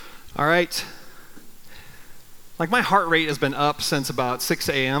All right. Like my heart rate has been up since about 6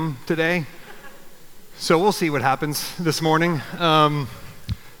 a.m. today. So we'll see what happens this morning.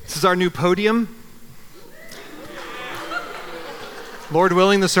 This is our new podium. Lord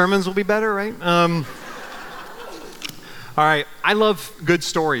willing, the sermons will be better, right? All right. I love good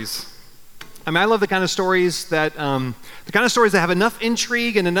stories. I love the kind of stories that have enough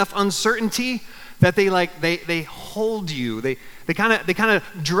intrigue and enough uncertainty that they hold you. They kind of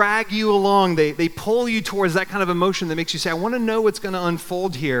drag you along. They pull you towards that kind of emotion that makes you say, I want to know what's going to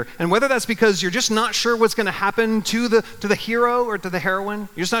unfold here. And whether that's because you're just not sure what's going to happen to the hero or to the heroine,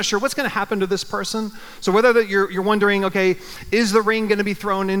 you're just not sure what's going to happen to this person. So whether that you're wondering, okay, is the ring going to be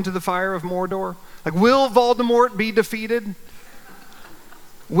thrown into the fire of Mordor? Like, will Voldemort be defeated?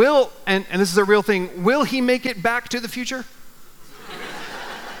 And this is a real thing, will he make it back to the future?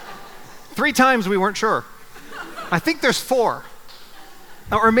 3 times we weren't sure. I think there's 4.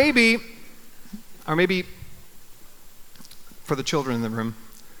 Or maybe for the children in the room,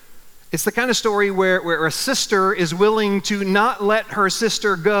 it's the kind of story where a sister is willing to not let her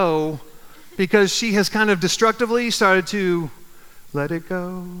sister go because she has kind of destructively started to let it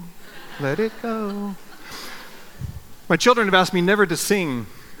go, let it go. My children have asked me never to sing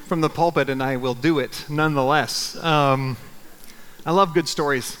from the pulpit, and I will do it nonetheless. I love good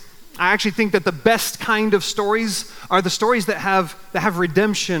stories. I actually think that the best kind of stories are the stories that have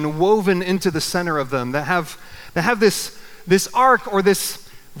redemption woven into the center of them, that have this arc, or this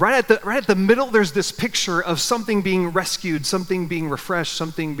right at the middle. There's this picture of something being rescued, something being refreshed,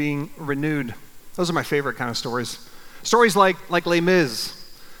 something being renewed. Those are my favorite kind of stories. Stories like Les Mis.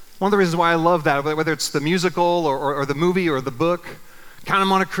 One of the reasons why I love that, whether it's the musical or the movie or the book, Count of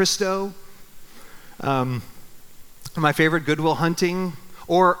Monte Cristo. My favorite, Good Will Hunting,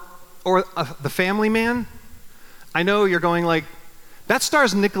 or The Family Man. I know you're going like, that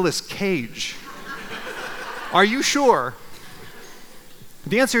stars Nicolas Cage. Are you sure?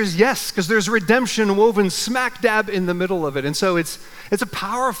 The answer is yes, because there's redemption woven smack dab in the middle of it. And so it's a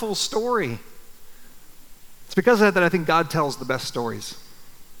powerful story. It's because of that I think God tells the best stories.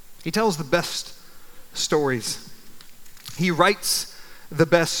 He tells the best stories. He writes the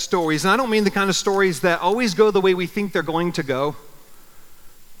best stories. And I don't mean the kind of stories that always go the way we think they're going to go.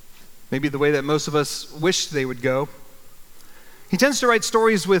 Maybe the way that most of us wish they would go. He tends to write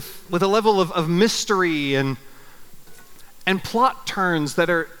stories with a level of mystery and plot turns that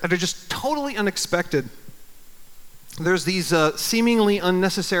are just totally unexpected. There's these seemingly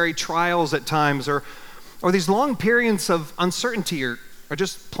unnecessary trials at times, or these long periods of uncertainty, or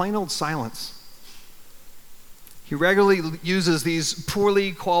just plain old silence. He regularly uses these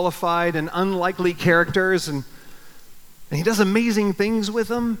poorly qualified and unlikely characters, and he does amazing things with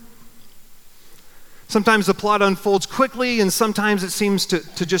them. Sometimes the plot unfolds quickly, and sometimes it seems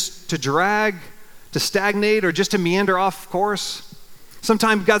to drag, to stagnate, or just to meander off course.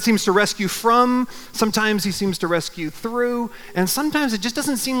 Sometimes God seems to rescue from, sometimes he seems to rescue through, and sometimes it just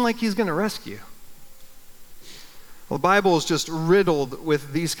doesn't seem like he's going to rescue. Well, the Bible is just riddled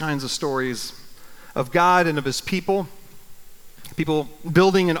with these kinds of stories of God and of his people. People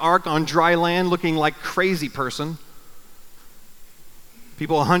building an ark on dry land looking like crazy person.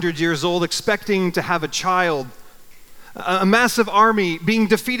 People 100 years old expecting to have a child. A massive army being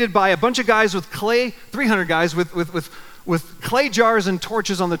defeated by a bunch of guys with clay, 300 guys with clay jars and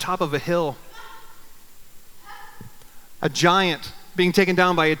torches on the top of a hill. A giant being taken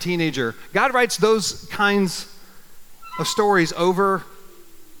down by a teenager. God writes those kinds of stories over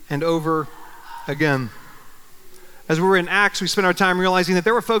and over again. As we were in Acts, we spent our time realizing that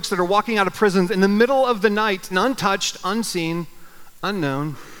there were folks that are walking out of prisons in the middle of the night, and untouched, unseen,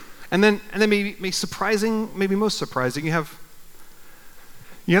 unknown. And then maybe surprising, maybe most surprising, you have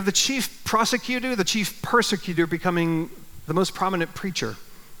the chief prosecutor, the chief persecutor becoming the most prominent preacher.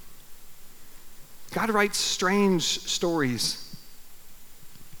 God writes strange stories,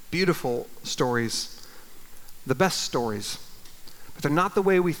 beautiful stories, the best stories, but they're not the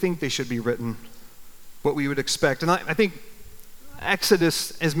way we think they should be written, what we would expect. And I think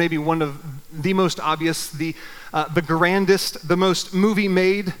Exodus is maybe one of the most obvious, the grandest, the most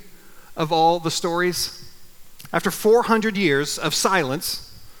movie-made of all the stories. After 400 years of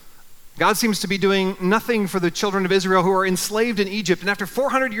silence, God seems to be doing nothing for the children of Israel who are enslaved in Egypt. And after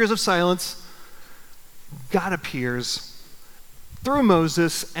 400 years of silence, God appears through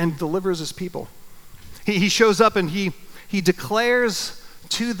Moses and delivers his people. He shows up and he declares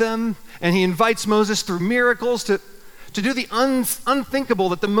to them, and he invites Moses through miracles to do the unthinkable,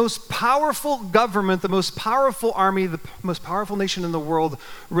 that the most powerful government, the most powerful army, the most powerful nation in the world,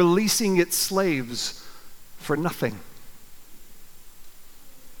 releasing its slaves for nothing.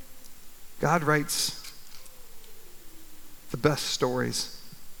 God writes the best stories.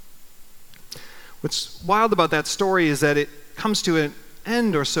 What's wild about that story is that it comes to an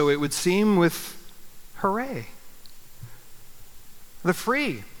end, or so it would seem, with hooray. The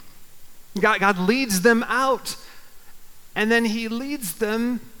free. God leads them out, and then he leads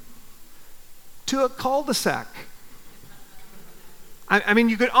them to a cul-de-sac. I mean,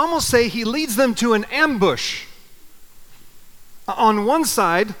 you could almost say he leads them to an ambush. On one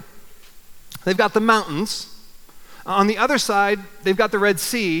side, they've got the mountains. On the other side, they've got the Red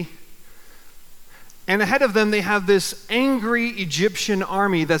Sea. And ahead of them, they have this angry Egyptian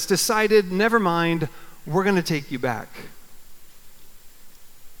army that's decided, never mind, we're going to take you back.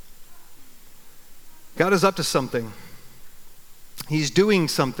 God is up to something. He's doing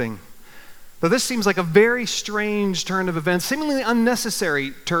something. Though this seems like a very strange turn of events, seemingly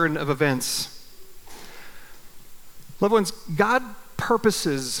unnecessary turn of events. Loved ones, God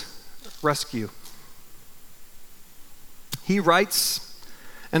purposes rescue. He writes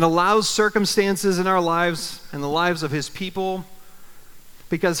and allows circumstances in our lives and the lives of his people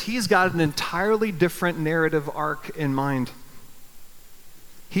because he's got an entirely different narrative arc in mind.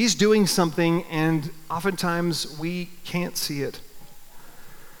 He's doing something, and oftentimes we can't see it.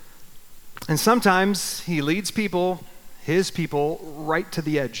 And sometimes he leads people, his people, right to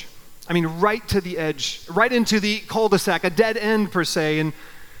the edge. I mean, right to the edge, right into the cul-de-sac, a dead end per se, and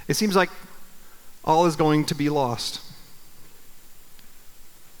it seems like all is going to be lost.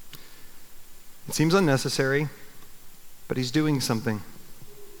 It seems unnecessary, but he's doing something.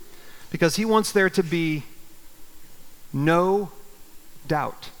 Because he wants there to be no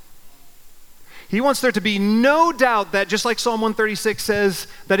doubt. He wants there to be no doubt that, just like Psalm 136 says,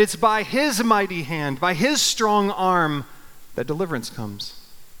 that it's by his mighty hand, by his strong arm, that deliverance comes.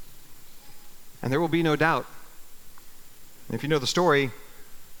 And there will be no doubt. And if you know the story,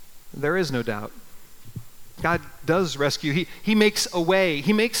 there is no doubt. God does rescue. He makes a way.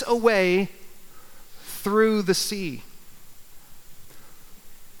 He makes a way through the sea.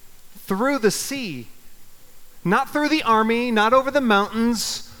 Through the sea. Not through the army, not over the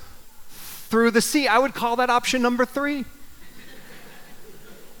mountains, through the sea. I would call that option number 3.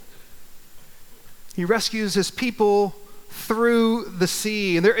 He rescues his people through the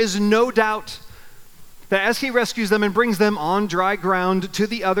sea. And there is no doubt that as he rescues them and brings them on dry ground to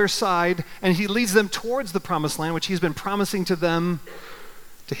the other side, and he leads them towards the promised land, which he's been promising to them,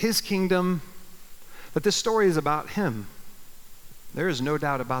 to his kingdom, that this story is about him. There is no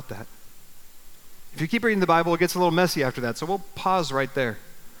doubt about that. If you keep reading the Bible, it gets a little messy after that, so we'll pause right there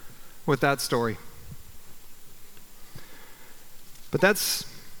with that story. But that's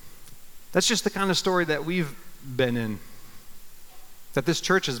just the kind of story that we've been in, that this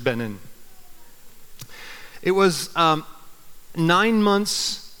church has been in. It was 9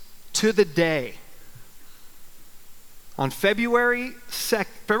 months to the day. On February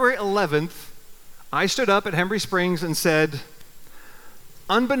 11th, I stood up at Hembry Springs and said,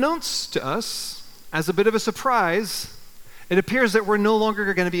 unbeknownst to us, as a bit of a surprise, it appears that we're no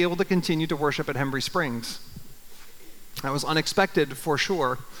longer going to be able to continue to worship at Hembry Springs. That was unexpected for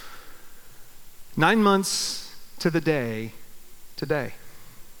sure. 9 months to the day today.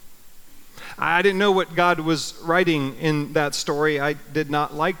 I didn't know what God was writing in that story. I did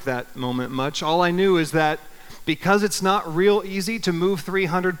not like that moment much. All I knew is that because it's not real easy to move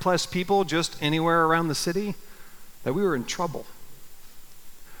 300 plus people just anywhere around the city, that we were in trouble.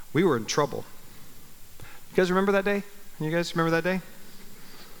 We were in trouble. You guys remember that day? You guys remember that day?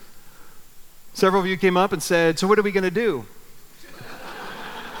 Several of you came up and said, so what are we going to do?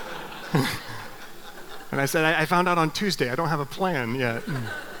 And I said, I found out on Tuesday. I don't have a plan yet.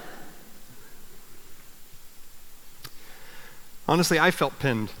 Honestly, I felt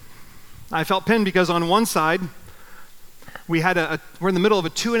pinned. I felt pinned because on one side, we're in the middle of a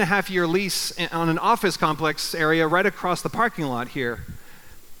 2.5-year lease on an office complex area right across the parking lot here.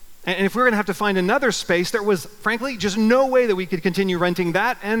 And if we were going to have to find another space, there was, frankly, just no way that we could continue renting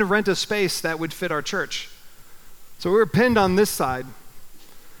that and rent a space that would fit our church. So we were pinned on this side.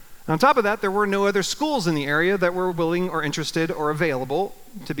 And on top of that, there were no other schools in the area that were willing or interested or available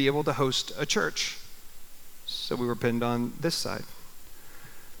to be able to host a church. So we were pinned on this side.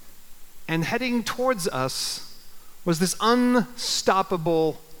 And heading towards us was this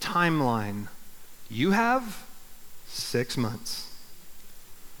unstoppable timeline. You have 6 months.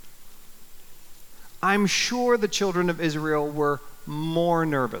 I'm sure the children of Israel were more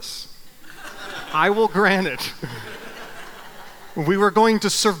nervous. I will grant it. We were going to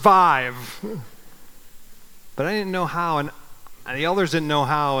survive. But I didn't know how, and the elders didn't know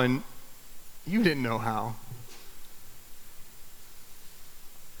how, and you didn't know how.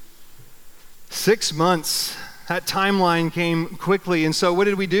 6 months. That timeline came quickly. And so what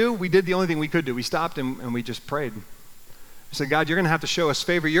did we do? We did the only thing we could do. We stopped and we just prayed. We said, God, you're going to have to show us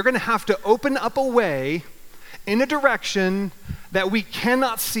favor. You're going to have to open up a way in a direction that we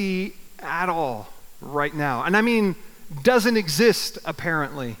cannot see at all right now. And I mean, doesn't exist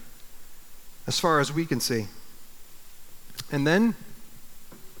apparently, as far as we can see. And then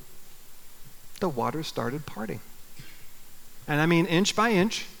the waters started parting. And I mean, inch by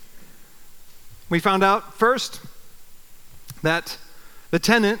inch, we found out first that the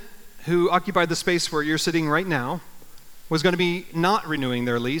tenant who occupied the space where you're sitting right now was going to be not renewing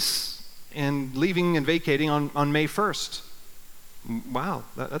their lease and leaving and vacating on May 1st. Wow,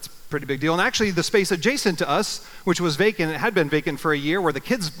 that's a pretty big deal. And actually, the space adjacent to us, which was vacant, it had been vacant for a year, where the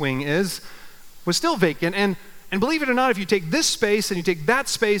kids' wing is, was still vacant. And believe it or not, if you take this space and you take that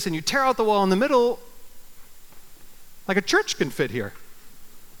space and you tear out the wall in the middle, like a church can fit here.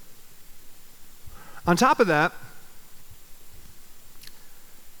 On top of that,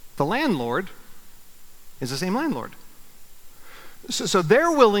 the landlord is the same landlord. So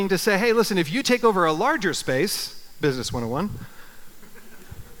they're willing to say, hey, listen, if you take over a larger space, Business 101,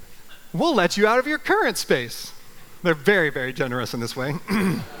 we'll let you out of your current space. They're very, very generous in this way.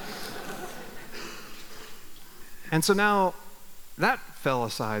 And so now that fell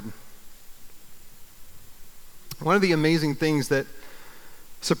aside. One of the amazing things that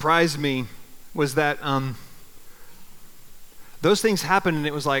surprised me was that those things happened and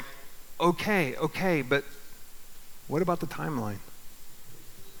it was like, okay, but what about the timeline?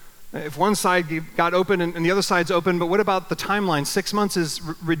 If one side got open and the other side's open, but what about the timeline? 6 months is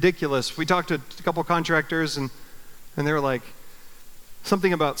ridiculous. We talked to a couple contractors and they were like,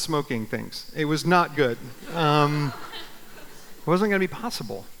 something about smoking things. It was not good. It wasn't going to be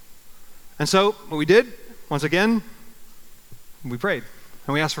possible. And so what we did, once again, we prayed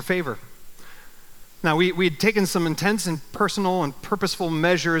and we asked for favor. Now, we'd taken some intense and personal and purposeful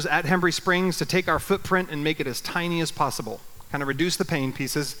measures at Hembry Springs to take our footprint and make it as tiny as possible, kind of reduce the pain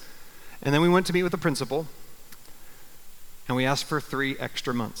pieces. And then we went to meet with the principal, and we asked for 3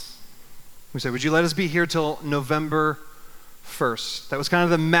 extra months. We said, would you let us be here till November 1st? That was kind of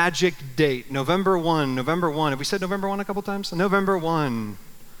the magic date, November 1. Have we said November 1 a couple times? November 1.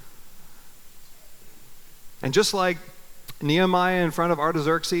 And just like Nehemiah in front of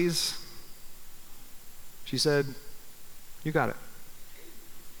Artaxerxes, she said, you got it.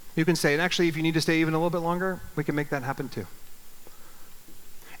 You can stay. And actually, if you need to stay even a little bit longer, we can make that happen too.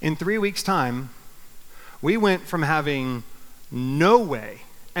 In 3 weeks' time, we went from having no way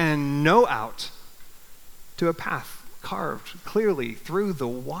and no out to a path carved clearly through the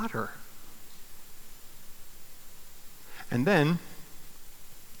water. And then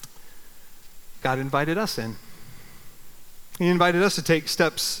God invited us in. He invited us to take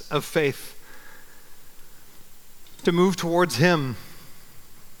steps of faith, to move towards Him.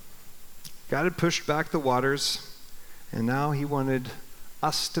 God had pushed back the waters, and now He wanted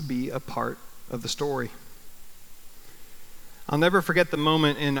us to be a part of the story. I'll never forget the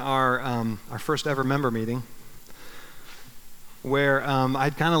moment in our first ever member meeting where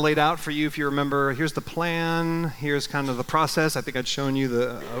I'd kind of laid out for you, if you remember, here's the plan, here's kind of the process. I think I'd shown you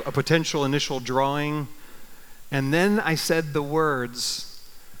a potential initial drawing. And then I said the words,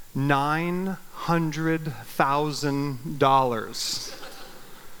 $900,000.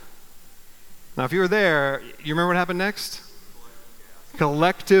 Now, if you were there, you remember what happened next?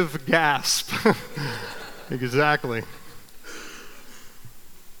 Collective gasp. Exactly.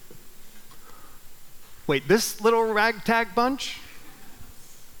 Wait, this little ragtag bunch?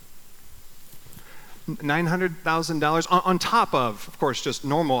 $900,000 on top of course, just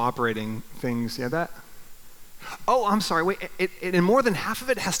normal operating things. Yeah, that. Oh, I'm sorry. Wait, and more than half of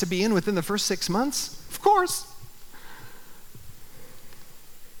it has to be in within the first 6 months? Of course.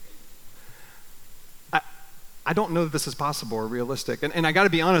 I don't know that this is possible or realistic. And I got to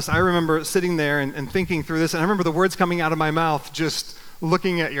be honest, I remember sitting there and thinking through this, and I remember the words coming out of my mouth, just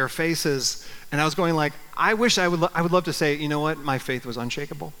looking at your faces, and I was going like, I wish I would love to say, you know what, my faith was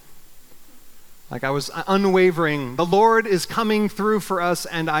unshakable. Like I was unwavering. The Lord is coming through for us,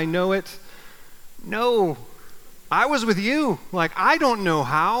 and I know it. No, I was with you. Like, I don't know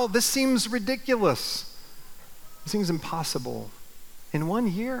how. This seems ridiculous. It seems impossible. In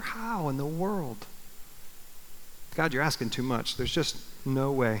 1 year, how in the world? God, you're asking too much. There's just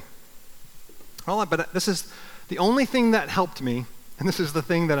no way. But this is the only thing that helped me, and this is the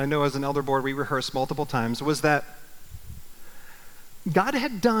thing that I know as an elder board we rehearsed multiple times, was that God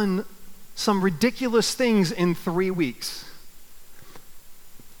had done some ridiculous things in 3 weeks.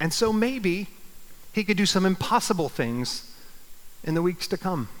 And so maybe He could do some impossible things in the weeks to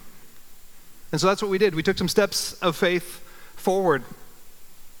come. And so that's what we did. We took some steps of faith forward.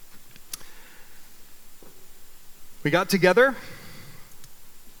 We got together.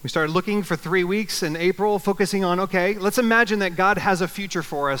 We started looking for 3 weeks in April, focusing on, okay, let's imagine that God has a future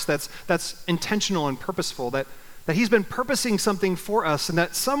for us that's intentional and purposeful, that he's been purposing something for us, and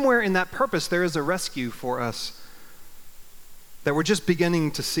that somewhere in that purpose there is a rescue for us that we're just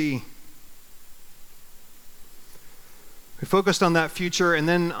beginning to see. We focused on that future, and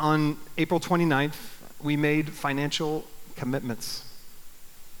then on April 29th, we made financial commitments.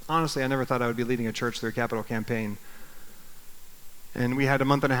 Honestly, I never thought I would be leading a church through a capital campaign. And we had a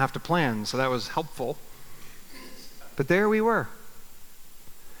month and a half to plan, so that was helpful. But there we were.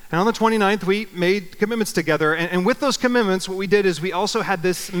 And on the 29th, we made commitments together. And with those commitments, what we did is we also had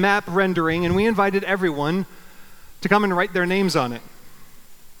this map rendering, and we invited everyone to come and write their names on it.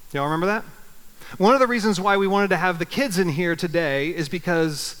 Y'all remember that? One of the reasons why we wanted to have the kids in here today is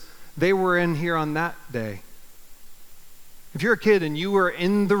because they were in here on that day. If you're a kid and you were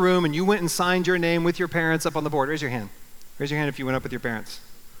in the room and you went and signed your name with your parents up on the board, raise your hand. Raise your hand if you went up with your parents.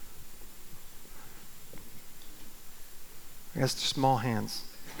 I guess small hands.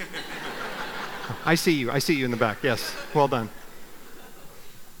 I see you in the back, yes. Well done.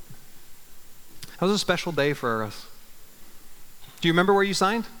 That was a special day for us. Do you remember where you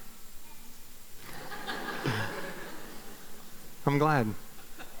signed? I'm glad.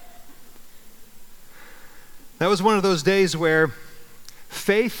 That was one of those days where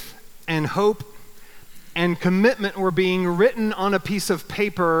faith and hope and commitment were being written on a piece of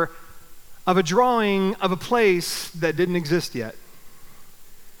paper of a drawing of a place that didn't exist yet.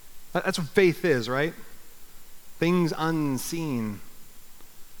 That's what faith is, right? Things unseen.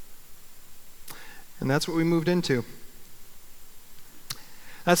 And that's what we moved into.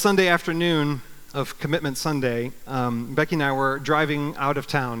 That Sunday afternoon of Commitment Sunday, Becky and I were driving out of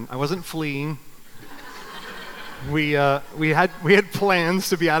town. I wasn't fleeing. We had plans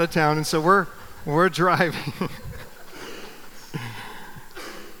to be out of town, and so we're driving.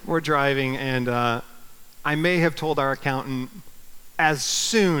 We're driving, and I may have told our accountant, as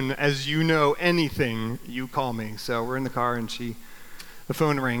soon as you know anything, you call me. So we're in the car, and the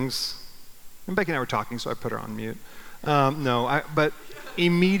phone rings, and Becky and I were talking, so I put her on mute. But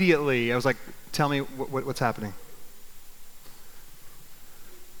immediately I was like, tell me what's happening.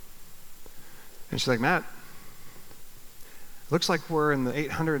 And she's like, Matt, looks like we're in the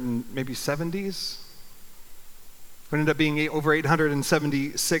 800 and maybe 70s. It ended up being over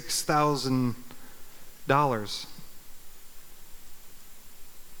 $876,000.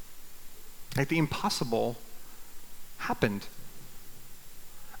 Like the impossible happened.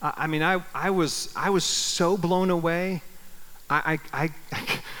 I mean, I was so blown away. I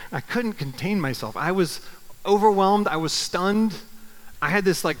couldn't contain myself. I was overwhelmed. I was stunned. I had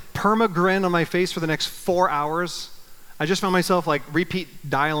this like perma grin on my face for the next 4 hours. I just found myself like repeat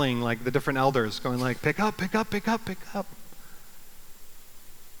dialing like the different elders, going like, pick up, pick up, pick up, pick up.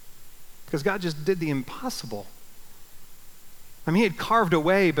 Because God just did the impossible. I mean, he had carved a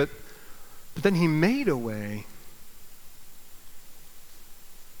way, but then he made a way.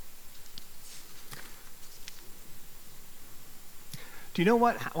 Do you know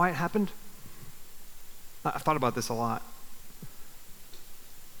why it happened? I've thought about this a lot.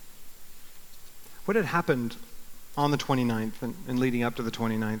 What had happened on the 29th and leading up to the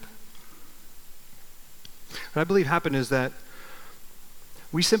 29th? What I believe happened is that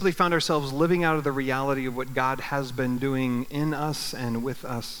we simply found ourselves living out of the reality of what God has been doing in us and with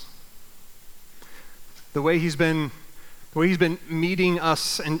us. The way he's been meeting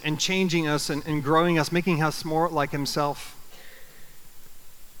us and changing us and growing us, making us more like himself.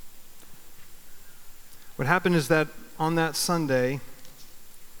 What happened is that on that Sunday,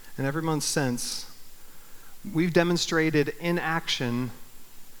 and every month since, we've demonstrated in action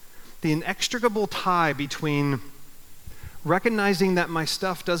the inextricable tie between recognizing that my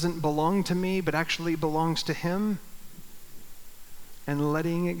stuff doesn't belong to me, but actually belongs to him, and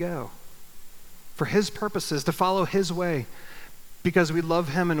letting it go for his purposes, to follow his way, because we love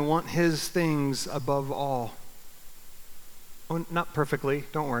him and want his things above all. Oh, not perfectly,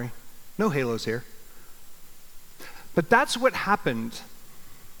 don't worry. No halos here. But that's what happened.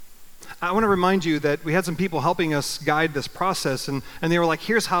 I want to remind you that we had some people helping us guide this process, and they were like,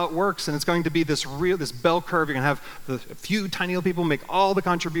 here's how it works, and it's going to be this bell curve. You're going to have a few tiny little people make all the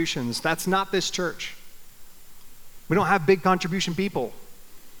contributions. That's not this church. We don't have big contribution people.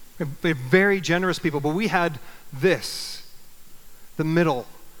 We have very generous people, but we had this, the middle.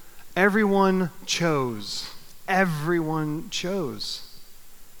 Everyone chose. Everyone chose.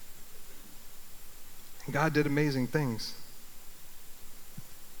 And God did amazing things.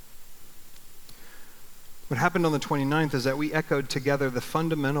 What happened on the 29th is that we echoed together the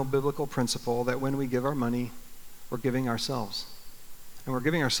fundamental biblical principle that when we give our money, we're giving ourselves. And we're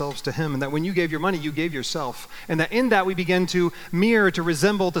giving ourselves to him. And that when you gave your money, you gave yourself. And that in that we begin to mirror, to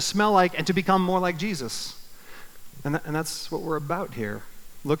resemble, to smell like, and to become more like Jesus. And that's what we're about here.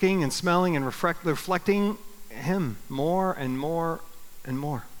 Looking and smelling and reflecting him more and more and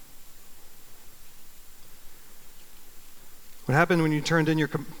more. What happened when you turned in your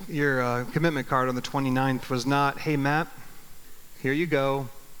commitment card on the 29th was not, hey, Matt, here you go.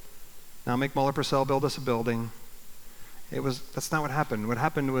 Now make Mueller Purcell build us a building. That's not what happened. What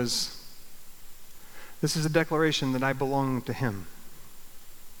happened was, this is a declaration that I belong to him.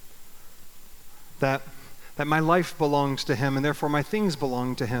 That my life belongs to him, and therefore my things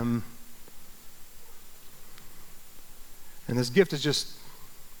belong to him. And this gift is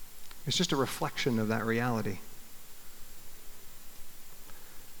just a reflection of that reality.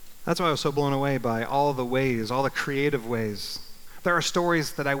 That's why I was so blown away by all the ways, all the creative ways. There are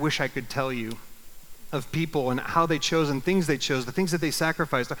stories that I wish I could tell you of people and how they chose and things they chose, the things that they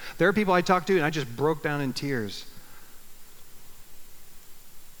sacrificed. There are people I talked to and I just broke down in tears.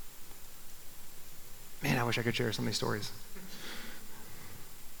 Man, I wish I could share some of these stories.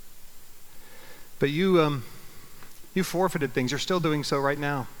 But you forfeited things. You're still doing so right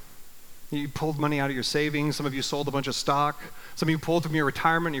now. You pulled money out of your savings. Some of you sold a bunch of stock. Some of you pulled from your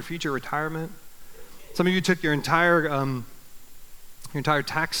retirement, your future retirement. Some of you took your entire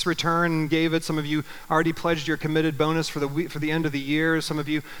tax return and gave it. Some of you already pledged your committed bonus for the end of the year. Some of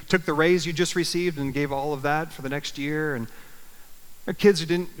you took the raise you just received and gave all of that for the next year. And there are kids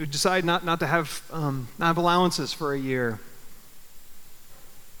who decide not to have allowances for a year.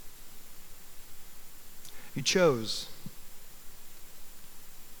 You chose.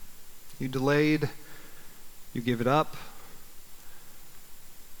 You delayed. You give it up.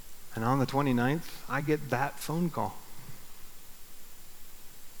 And on the 29th, I get that phone call.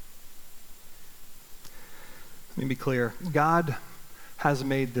 Let me be clear. God has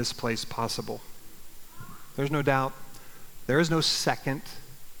made this place possible. There's no doubt. There is no second.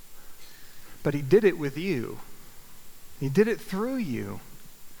 But he did it with you. He did it through you.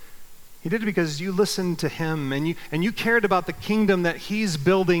 He did it because you listened to him and you cared about the kingdom that he's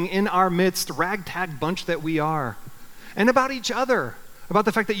building in our midst, ragtag bunch that we are, and about each other, about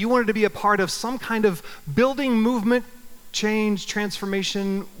the fact that you wanted to be a part of some kind of building movement, change,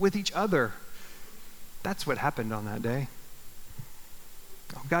 transformation with each other. That's what happened on that day.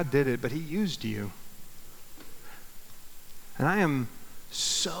 Oh, God did it, but he used you. And I am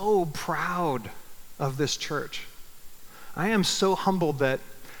so proud of this church. I am so humbled that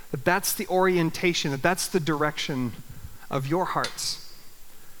that's the orientation, that's the direction of your hearts.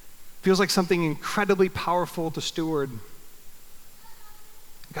 Feels like something incredibly powerful to steward.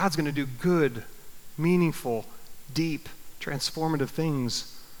 God's going to do good, meaningful, deep, transformative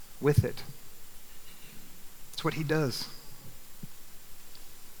things with it. That's what he does.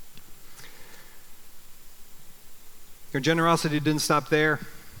 Your generosity didn't stop there.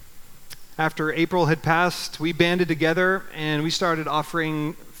 After April had passed, we banded together and we started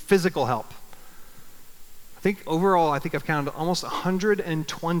offering physical help. Overall, I've counted almost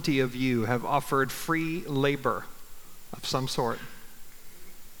 120 of you have offered free labor of some sort.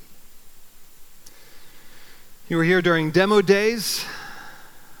 You were here during demo days.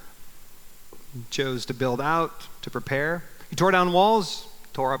 You chose to build out, to prepare. You tore down walls,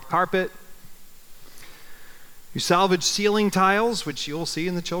 tore up carpet. You salvaged ceiling tiles, which you'll see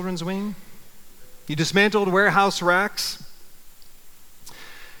in the children's wing. You dismantled warehouse racks.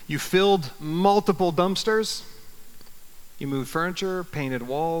 You filled multiple dumpsters. You moved furniture, painted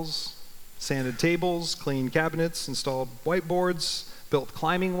walls, sanded tables, cleaned cabinets, installed whiteboards, built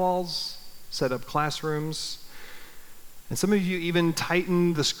climbing walls, set up classrooms. And some of you even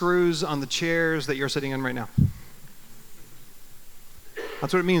tightened the screws on the chairs that you're sitting in right now.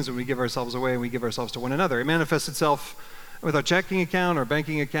 That's what it means when we give ourselves away and we give ourselves to one another. It manifests itself with our checking account, our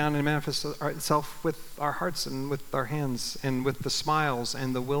banking account, and it manifests itself with our hearts and with our hands and with the smiles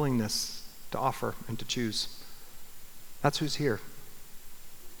and the willingness to offer and to choose. That's who's here.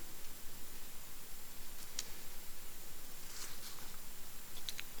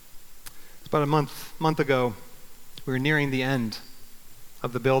 It's about a month ago, we were nearing the end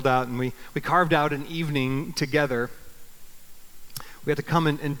of the build out, and we carved out an evening together. We had to come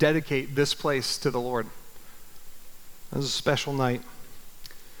and dedicate this place to the Lord. It was a special night.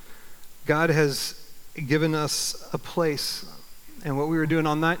 God has given us a place, and what we were doing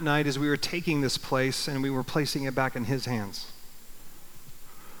on that night is we were taking this place and we were placing it back in his hands.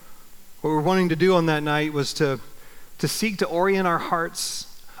 What we were wanting to do on that night was to seek to orient our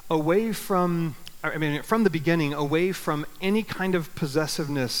hearts away from from the beginning, away from any kind of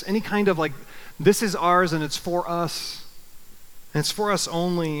possessiveness, any kind of like, this is ours and it's for us, and it's for us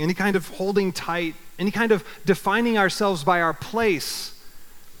only, any kind of holding tight, any kind of defining ourselves by our place,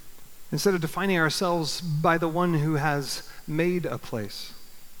 instead of defining ourselves by the one who has made a place.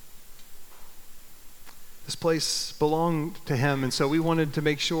 This place belonged to him, and so we wanted to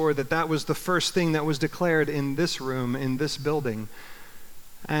make sure that that was the first thing that was declared in this room, in this building.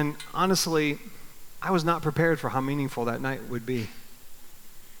 And honestly, I was not prepared for how meaningful that night would be.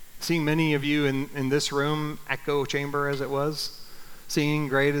 Seeing many of you in this room, echo chamber as it was, singing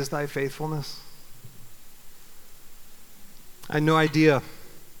 "Great is Thy Faithfulness." I had no idea.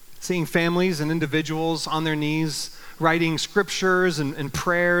 Seeing families and individuals on their knees, writing scriptures and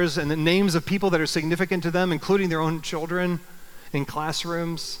prayers and the names of people that are significant to them, including their own children, in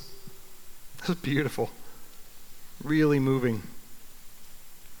classrooms. It was beautiful. Really moving.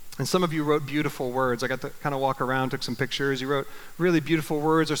 And some of you wrote beautiful words. I got to kind of walk around, took some pictures. You wrote really beautiful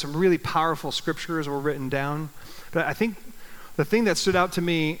words, or some really powerful scriptures were written down. But I think the thing that stood out to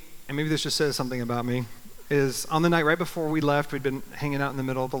me, and maybe this just says something about me, is on the night right before we left, we'd been hanging out in the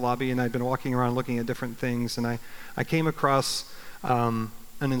middle of the lobby, and I'd been walking around looking at different things, and I came across an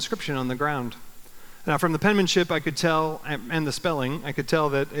inscription on the ground. Now, from the penmanship, I could tell, and the spelling, I could tell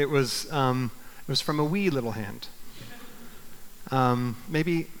that it was from a wee little hand.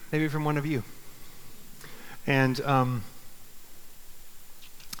 Maybe from one of you. And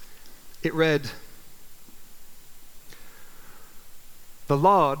it read, "The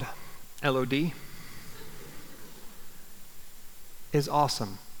Lord, L-O-D, is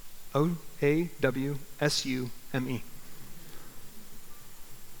awesome. O-A-W-S-U-M-E.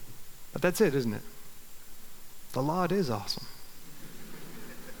 But that's it, isn't it? The Lord is awesome.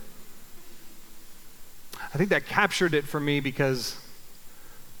 I think that captured it for me because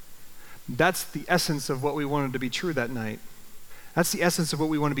that's the essence of what we wanted to be true that night. That's the essence of what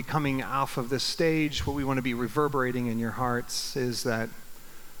we want to be coming off of this stage, what we want to be reverberating in your hearts, is that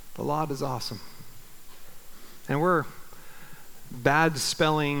the Lord is awesome. And we're bad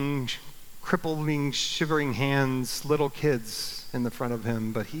spelling, crippling, shivering hands, little kids in the front of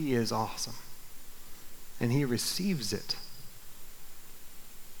him, but he is awesome. And he receives it.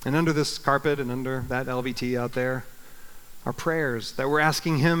 And under this carpet and under that LVT out there are prayers that we're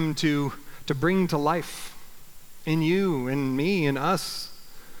asking him to bring to life in you, in me, in us,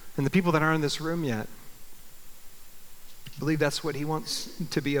 and the people that aren't in this room yet. I believe that's what he wants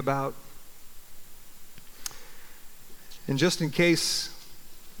to be about. And just in case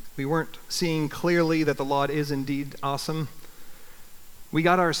we weren't seeing clearly that the Lord is indeed awesome, we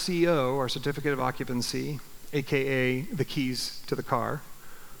got our CO, our certificate of occupancy, aka the keys to the car,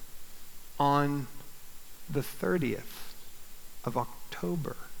 on the 30th of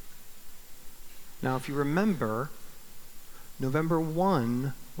October. Now, if you remember, November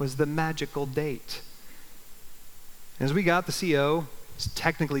 1 was the magical date. As we got the CO, it's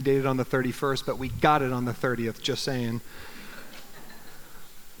technically dated on the 31st, but we got it on the 30th, just saying.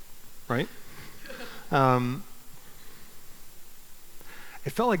 Right?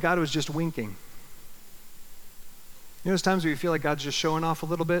 It felt like God was just winking. You know those times where you feel like God's just showing off a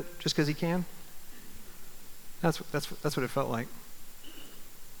little bit just because he can? That's what it felt like.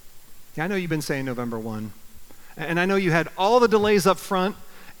 Yeah, I know you've been saying November 1. And I know you had all the delays up front,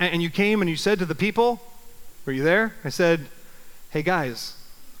 and you came and you said to the people, were you there? I said, hey guys,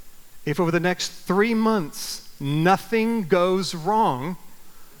 if over the next 3 months nothing goes wrong,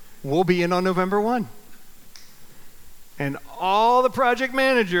 we'll be in on November 1. And all the project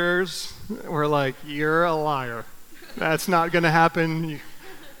managers were like, you're a liar. That's not going to happen.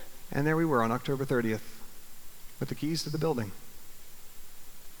 And there we were on October 30th with the keys to the building.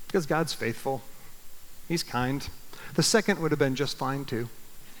 Because God's faithful. He's kind. The second would have been just fine too.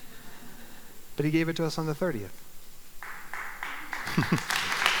 But he gave it to us on the 30th.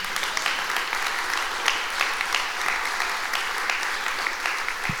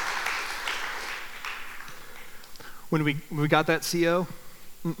 When we got that CO,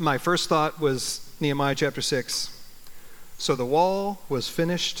 my first thought was Nehemiah chapter 6. So the wall was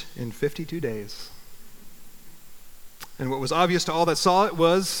finished in 52 days. And what was obvious to all that saw it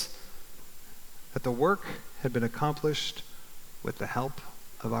was that the work had been accomplished with the help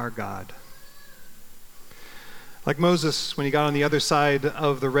of our God. Like Moses, when he got on the other side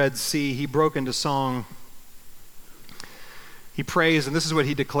of the Red Sea, he broke into song. He praised, and this is what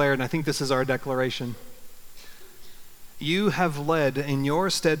he declared, and I think this is our declaration. You have led in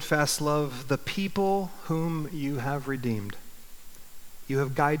your steadfast love the people whom you have redeemed. You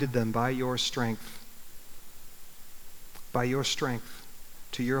have guided them by your strength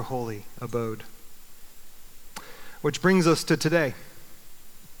to your holy abode. Which brings us to today,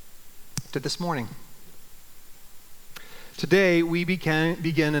 to this morning. Today, we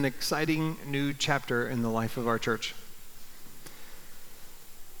begin an exciting new chapter in the life of our church.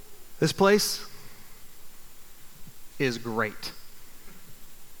 This place is great.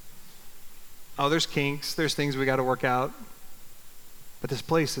 Oh, there's kinks, there's things we got to work out, but this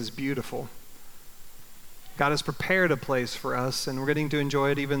place is beautiful. God has prepared a place for us, and we're getting to enjoy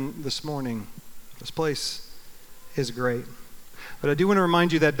it even this morning. This place is great. But I do want to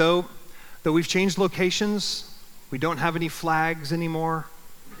remind you that though we've changed locations, we don't have any flags anymore.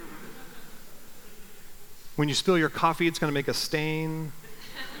 When you spill your coffee, it's going to make a stain.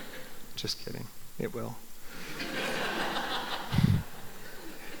 Just kidding. It will.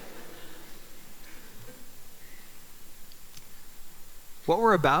 What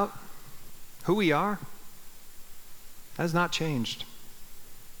we're about, who we are, has not changed.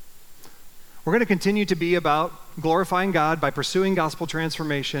 We're going to continue to be about glorifying God by pursuing gospel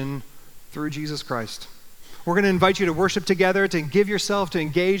transformation through Jesus Christ. We're going to invite you to worship together, to give yourself, to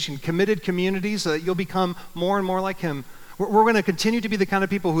engage in committed communities so that you'll become more and more like Him. We're going to continue to be the kind of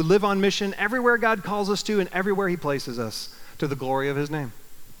people who live on mission everywhere God calls us to and everywhere He places us to the glory of His name.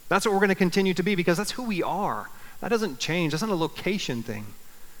 That's what we're going to continue to be because that's who we are. That doesn't change. That's not a location thing.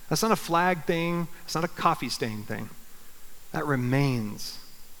 That's not a flag thing. It's not a coffee stain thing. That remains.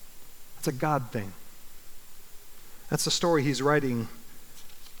 That's a God thing. That's the story He's writing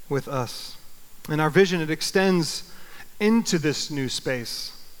with us. And our vision, it extends into this new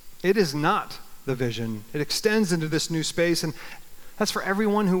space. It is not the vision. It extends into this new space, and that's for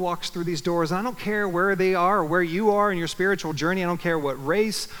everyone who walks through these doors. And I don't care where they are or where you are in your spiritual journey. I don't care what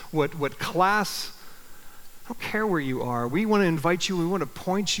race, what class. I don't care where you are. We want to invite you. We want to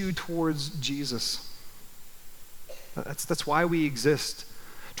point you towards Jesus. That's why we exist.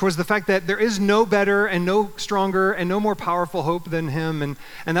 Towards the fact that there is no better and no stronger and no more powerful hope than Him. And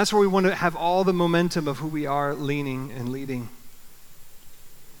that's where we want to have all the momentum of who we are leaning and leading.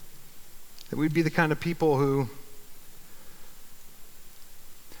 That we'd be the kind of people who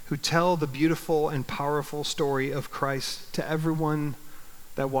tell the beautiful and powerful story of Christ to everyone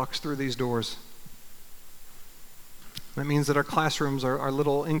that walks through these doors. That means that our classrooms are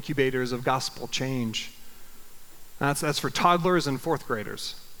little incubators of gospel change. That's for toddlers and fourth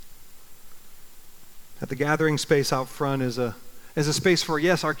graders. That the gathering space out front is a space for,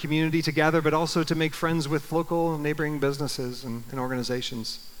 yes, our community to gather, but also to make friends with local neighboring businesses and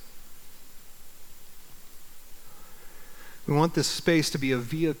organizations. We want this space to be a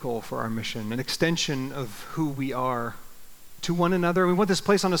vehicle for our mission, an extension of who we are to one another. We want this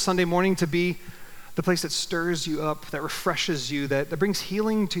place on a Sunday morning to be the place that stirs you up, that refreshes you, that brings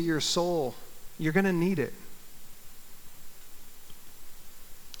healing to your soul. You're going to need it.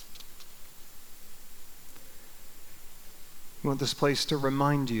 We want this place to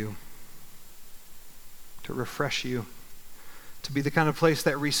remind you, to refresh you, to be the kind of place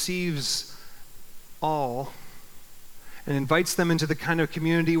that receives all and invites them into the kind of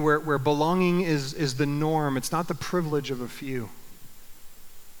community where belonging is the norm. It's not the privilege of a few.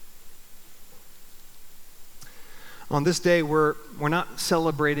 On this day, we're not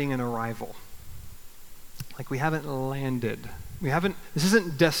celebrating an arrival. Like we haven't landed. This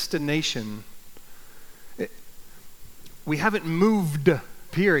isn't destination. We haven't moved,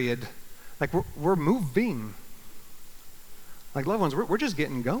 period. Like we're moving. Like loved ones, we're just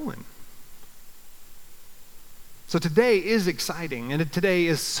getting going. So today is exciting, and today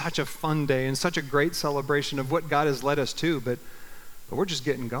is such a fun day and such a great celebration of what God has led us to, but we're just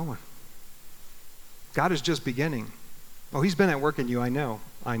getting going. God is just beginning. Oh, He's been at work in you, I know.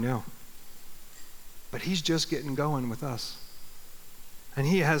 But He's just getting going with us. And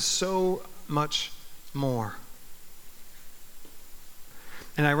He has so much more.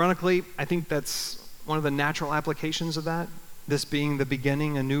 And ironically, I think that's one of the natural applications of that, this being the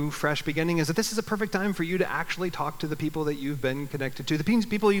beginning, a new, fresh beginning, is that this is a perfect time for you to actually talk to the people that you've been connected to, the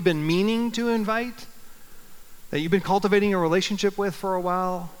people you've been meaning to invite, that you've been cultivating a relationship with for a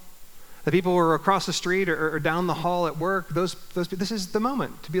while, the people who are across the street or down the hall at work. Those this is the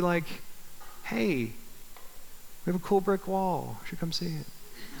moment to be like, hey, we have a cool brick wall. You should come see it.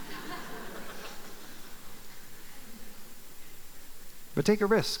 But take a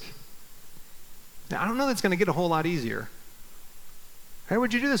risk. Now, I don't know that's going to get a whole lot easier. Hey,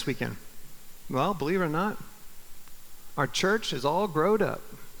 what'd you do this weekend? Well, believe it or not, our church is all growed up.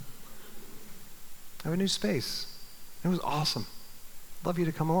 I have a new space. It was awesome. Love you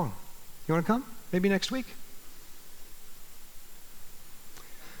to come along. You want to come? Maybe next week?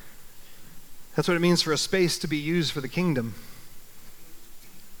 That's what it means for a space to be used for the kingdom.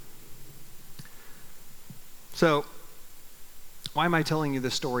 So, why am I telling you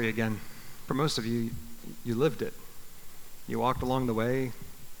this story again? For most of you, you lived it. You walked along the way.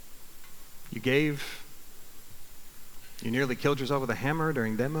 You gave. You nearly killed yourself with a hammer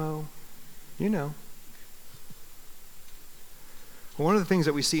during demo. You know. Well, one of the things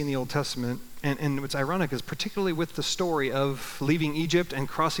that we see in the Old Testament, and what's ironic is particularly with the story of leaving Egypt and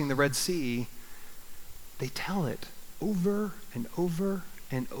crossing the Red Sea, they tell it over and over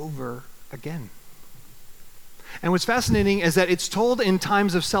and over again. And what's fascinating is that it's told in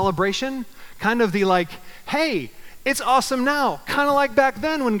times of celebration, kind of the like, hey, it's awesome now. Kind of like back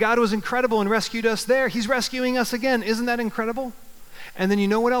then when God was incredible and rescued us there. He's rescuing us again. Isn't that incredible? And then you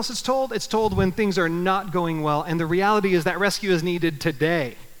know what else it's told? It's told when things are not going well. And the reality is that rescue is needed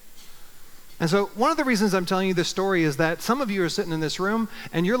today. And so one of the reasons I'm telling you this story is that some of you are sitting in this room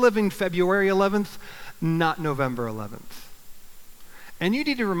and you're living February 11th, not November 11th. And you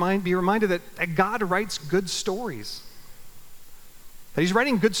need to be reminded that God writes good stories. That he's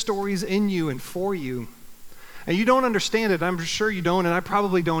writing good stories in you and for you. And you don't understand it. I'm sure you don't, and I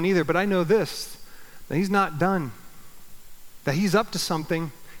probably don't either. But I know this, that he's not done. That he's up to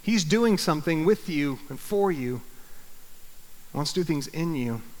something. He's doing something with you and for you. He wants to do things in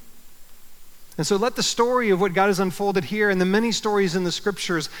you. And so let the story of what God has unfolded here and the many stories in the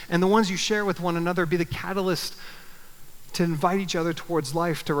scriptures and the ones you share with one another be the catalyst to invite each other towards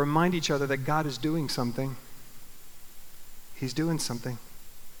life, to remind each other that God is doing something. He's doing something.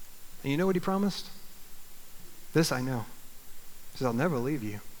 And you know what he promised? This I know. He says, I'll never leave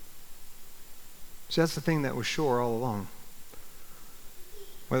you. So that's the thing that was sure all along.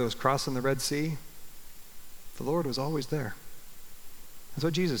 Whether it was crossing the Red Sea, the Lord was always there. That's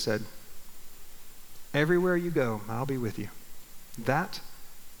what Jesus said. Everywhere you go, I'll be with you. That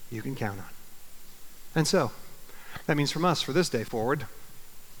you can count on. And so, that means from us, for this day forward,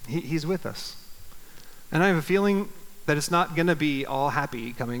 he's with us. And I have a feeling that it's not going to be all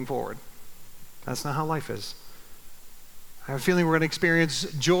happy coming forward. That's not how life is. I have a feeling we're going to experience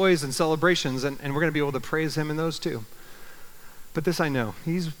joys and celebrations, and we're going to be able to praise him in those too. But this I know,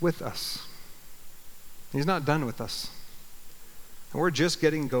 he's with us. He's not done with us. And we're just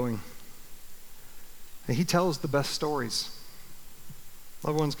getting going. And he tells the best stories.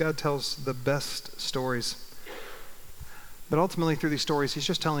 Loved ones, God tells the best stories. But ultimately through these stories, he's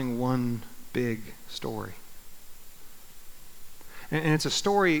just telling one big story. And it's a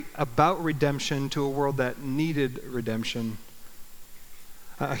story about redemption to a world that needed redemption.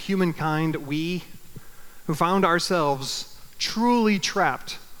 A humankind, we, who found ourselves truly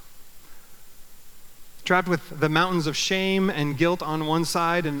trapped with the mountains of shame and guilt on one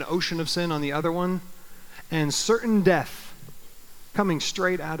side and an ocean of sin on the other one, and certain death coming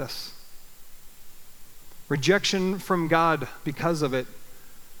straight at us. Rejection from God because of it.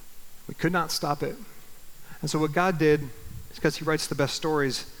 We could not stop it. And so what God did, is because he writes the best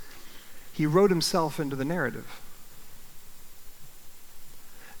stories, he wrote himself into the narrative.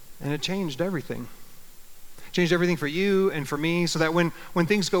 And it changed everything. It changed everything for you and for me, so that when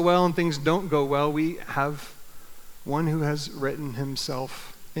things go well and things don't go well, we have one who has written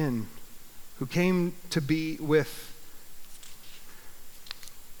himself in, who came to be with.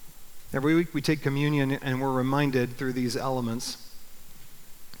 Every week we take communion and we're reminded through these elements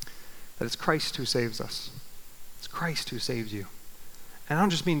that it's Christ who saves us. It's Christ who saves you. And I don't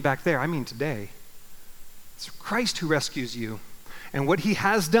just mean back there, I mean today. It's Christ who rescues you. And what he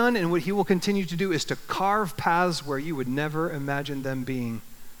has done and what he will continue to do is to carve paths where you would never imagine them being.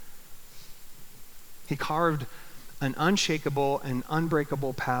 He carved an unshakable and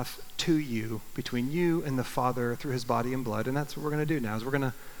unbreakable path to you, between you and the Father through his body and blood. And that's what we're going to do now, is we're going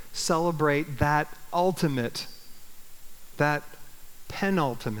to celebrate that ultimate, that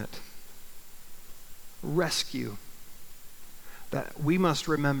penultimate rescue that we must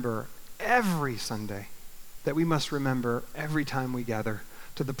remember every Sunday, that we must remember every time we gather,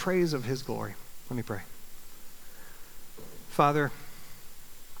 to the praise of his glory. Let me pray. Father,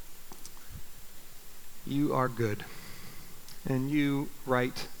 you are good, and you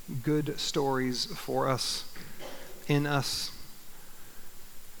write good stories for us, in us.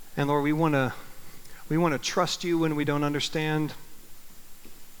 And Lord, we want to trust you when we don't understand,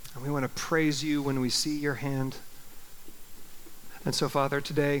 and we want to praise you when we see your hand. And so, Father,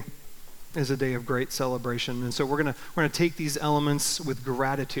 today is a day of great celebration. And so we're gonna take these elements with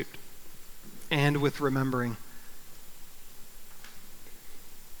gratitude and with remembering.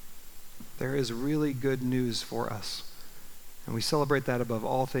 There is really good news for us. And we celebrate that above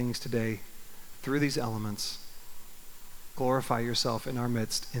all things today through these elements. Glorify yourself in our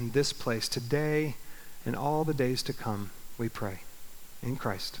midst, in this place, today and all the days to come, we pray. In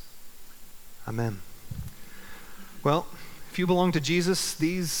Christ. Amen. Well, if you belong to Jesus,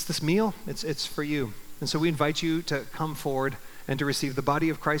 this meal, it's for you. And so we invite you to come forward and to receive the body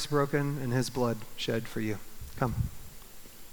of Christ broken and his blood shed for you. Come.